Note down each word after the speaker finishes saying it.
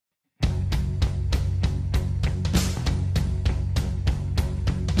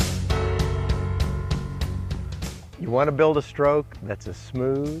You want to build a stroke that's as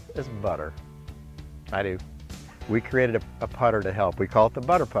smooth as butter. I do. We created a putter to help. We call it the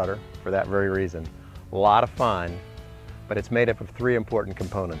butter putter for that very reason. A lot of fun, but it's made up of three important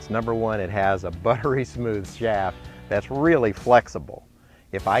components. Number one, it has a buttery smooth shaft that's really flexible.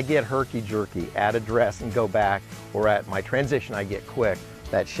 If I get herky-jerky, at address and go back, or at my transition I get quick,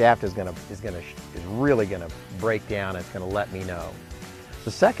 that shaft is really gonna break down. It's gonna let me know.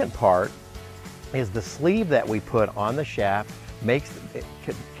 The second part is the sleeve that we put on the shaft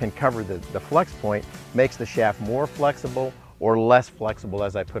can cover the flex point, makes the shaft more flexible or less flexible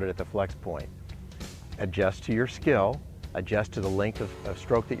as I put it at the flex point. Adjust to your skill, adjust to the length of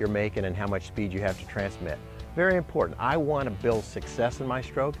stroke that you're making and how much speed you have to transmit. Very important. I want to build success in my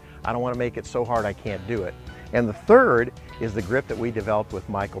stroke. I don't want to make it so hard I can't do it. And the third is the grip that we developed with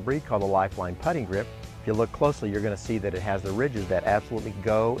Michael Breed called the Lifeline putting grip. If you look closely, you're going to see that it has the ridges that absolutely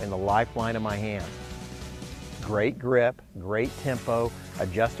go in the lifeline of my hands. Great grip, great tempo,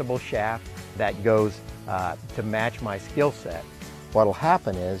 adjustable shaft that goes to match my skill set. What'll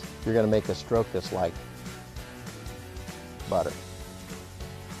happen is you're going to make a stroke that's like butter.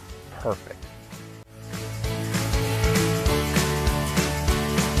 Perfect.